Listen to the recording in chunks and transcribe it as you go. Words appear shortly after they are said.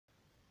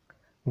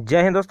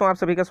जय हिंद दोस्तों, आप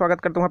सभी का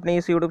स्वागत करता हूं अपने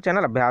इस यूट्यूब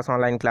चैनल अभ्यास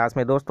ऑनलाइन क्लास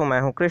में। दोस्तों मैं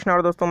हूं कृष्ण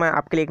और दोस्तों मैं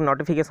आपके लिए एक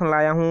नोटिफिकेशन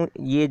लाया हूं।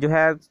 ये जो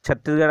है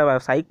छत्तीसगढ़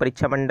व्यावसायिक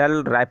परीक्षा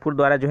मंडल रायपुर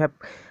द्वारा जो है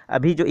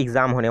अभी जो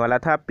एग्ज़ाम होने वाला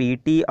था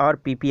पीटी और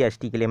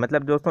पीपीएचटी के लिए,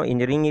 मतलब दोस्तों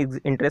इंजीनियरिंग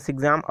इंट्रेंस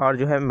एग्ज़ाम और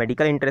जो है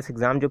मेडिकल इंट्रेंस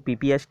एग्ज़ाम जो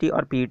पीपीएचटी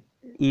और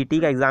पीईटी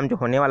का एग्ज़ाम जो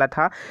होने वाला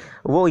था,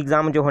 वो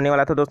एग्ज़ाम जो होने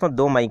वाला था दोस्तों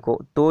 2 मई को।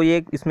 तो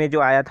ये इसमें जो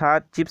आया था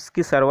चिप्स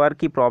की सर्वर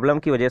की प्रॉब्लम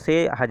की वजह से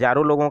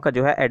हज़ारों लोगों का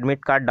जो है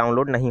एडमिट कार्ड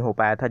डाउनलोड नहीं हो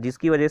पाया था,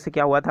 जिसकी वजह से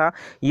क्या हुआ था,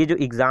 ये जो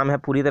एग्ज़ाम है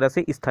पूरी तरह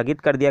से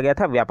स्थगित कर दिया गया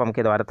था व्यापम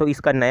के द्वारा। तो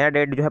इसका नया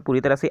डेट जो है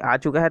पूरी तरह से आ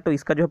चुका है। तो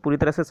इसका जो है पूरी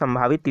तरह से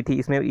संभावित तिथि,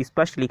 इसमें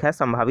स्पष्ट लिखा है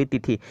संभावित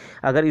तिथि,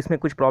 अगर इसमें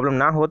कुछ प्रॉब्लम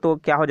ना हो तो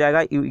क्या हो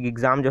जाएगा,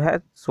 एग्ज़ाम जो है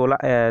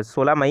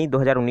 16 मई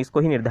 2019 को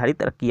ही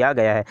निर्धारित किया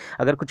गया है।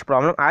 अगर कुछ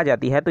प्रॉब्लम आ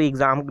जाती है तो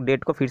एग्ज़ाम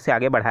डेट को फिर से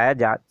आगे बढ़ाया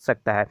जा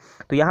सकता है।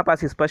 तो यहाँ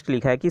पास स्पष्ट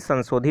लिखा है कि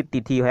संशोधित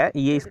तिथि है,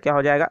 ये क्या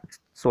हो जाएगा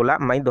 16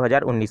 मई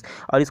 2019।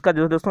 और इसका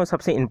जो दोस्तों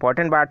सबसे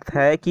इम्पॉर्टेंट बात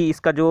है कि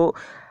इसका जो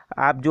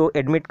आप जो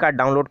एडमिट कार्ड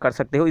डाउनलोड कर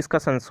सकते हो, इसका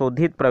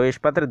संशोधित प्रवेश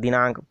पत्र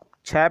दिनांक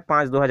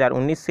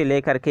 6/5/2019 से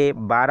लेकर के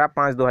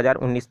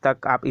 12/5/2019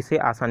 तक आप इसे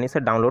आसानी से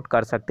डाउनलोड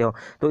कर सकते हो।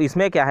 तो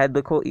इसमें क्या है,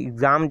 देखो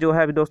एग्ज़ाम जो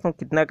है दोस्तों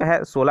कितना का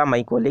है 16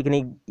 मई को, लेकिन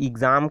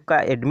एग्ज़ाम का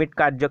एडमिट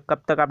कार्ड जब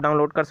कब तक आप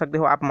डाउनलोड कर सकते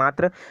हो, आप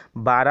मात्र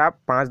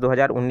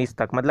 12/5/2019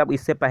 तक, मतलब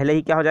इससे पहले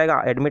ही क्या हो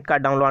जाएगा, एडमिट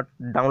कार्ड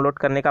डाउनलोड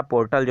करने का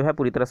पोर्टल जो है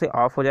पूरी तरह से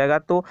ऑफ हो जाएगा।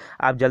 तो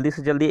आप जल्दी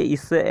से जल्दी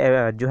इस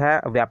जो है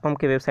व्यापम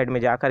के वेबसाइट में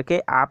जा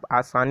करके आप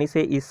आसानी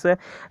से इस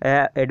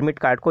एडमिट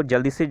कार्ड को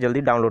जल्दी से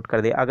जल्दी डाउनलोड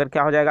कर दे। अगर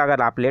क्या हो जाएगा,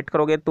 अगर आप लेट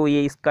करोगे तो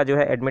ये इसका जो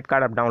है एडमिट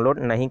कार्ड आप डाउनलोड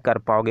नहीं कर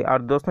पाओगे।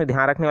 और दोस्तों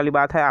ध्यान रखने वाली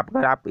बात है,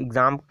 अगर आप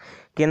एग्ज़ाम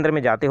केंद्र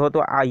में जाते हो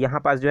तो यहाँ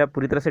पास जो है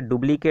पूरी तरह से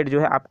डुप्लीकेट जो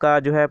है आपका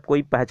जो है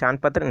कोई पहचान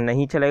पत्र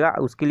नहीं चलेगा।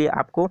 उसके लिए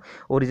आपको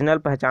ओरिजिनल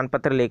पहचान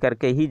पत्र लेकर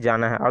के ही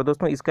जाना है। और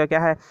दोस्तों इसका क्या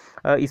है,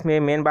 इसमें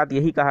मेन बात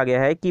यही कहा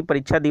गया है कि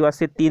परीक्षा दिवस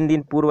से 3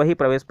 दिन पूर्व ही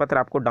प्रवेश पत्र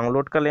आपको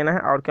डाउनलोड कर लेना है,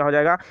 और क्या हो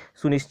जाएगा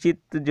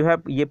सुनिश्चित जो है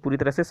ये पूरी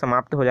तरह से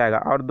समाप्त हो जाएगा।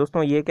 और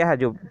दोस्तों ये क्या है,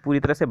 जो पूरी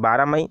तरह से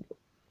 12 मई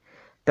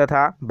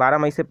तथा 12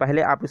 मई से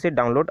पहले आप इसे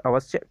डाउनलोड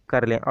अवश्य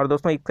कर लें। और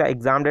दोस्तों इसका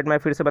एग्ज़ाम डेट मैं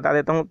फिर से बता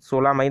देता हूँ,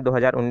 16 मई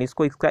 2019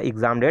 को इसका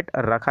एग्ज़ाम डेट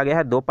रखा गया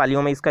है। 2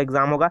 पालियों में इसका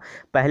एग्ज़ाम होगा।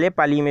 पहले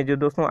पाली में जो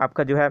दोस्तों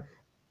आपका जो है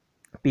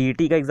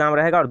पीईटी का एग्ज़ाम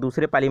रहेगा और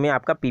दूसरे पाली में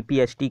आपका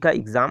पीपीएचटी का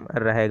एग्ज़ाम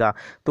रहेगा।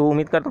 तो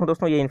उम्मीद करता हूँ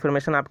दोस्तों ये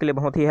इन्फॉर्मेशन आपके लिए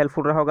बहुत ही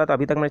हेल्पफुल रहा होगा। तो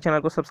अभी तक मेरे चैनल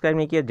को सब्सक्राइब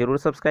नहीं किया, जरूर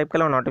सब्सक्राइब कर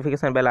लो,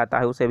 नोटिफिकेशन बेल आता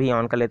है उसे भी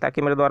ऑन कर ले,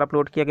 ताकि मेरे द्वारा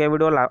अपलोड किया गया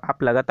वीडियो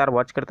आप लगातार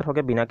वॉच करते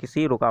रहोगे बिना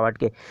किसी रुकावट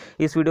के।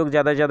 इस वीडियो को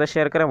ज़्यादा से ज़्यादा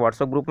शेयर करें,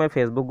 व्हाट्सअप ग्रुप में,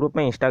 फेसबुक ग्रुप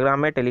में, इंस्टाग्राम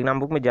में, टेलीग्राम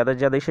ग्रुप में ज़्यादा से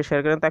ज़्यादा इसे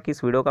शेयर करें, ताकि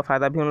इस वीडियो का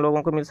फायदा भी उन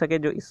लोगों को मिल सके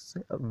जो इस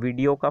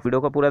वीडियो का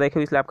पूरा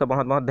देखे। इसलिए आपका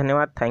बहुत बहुत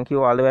धन्यवाद। Thank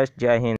you, all the best, जय हिंद।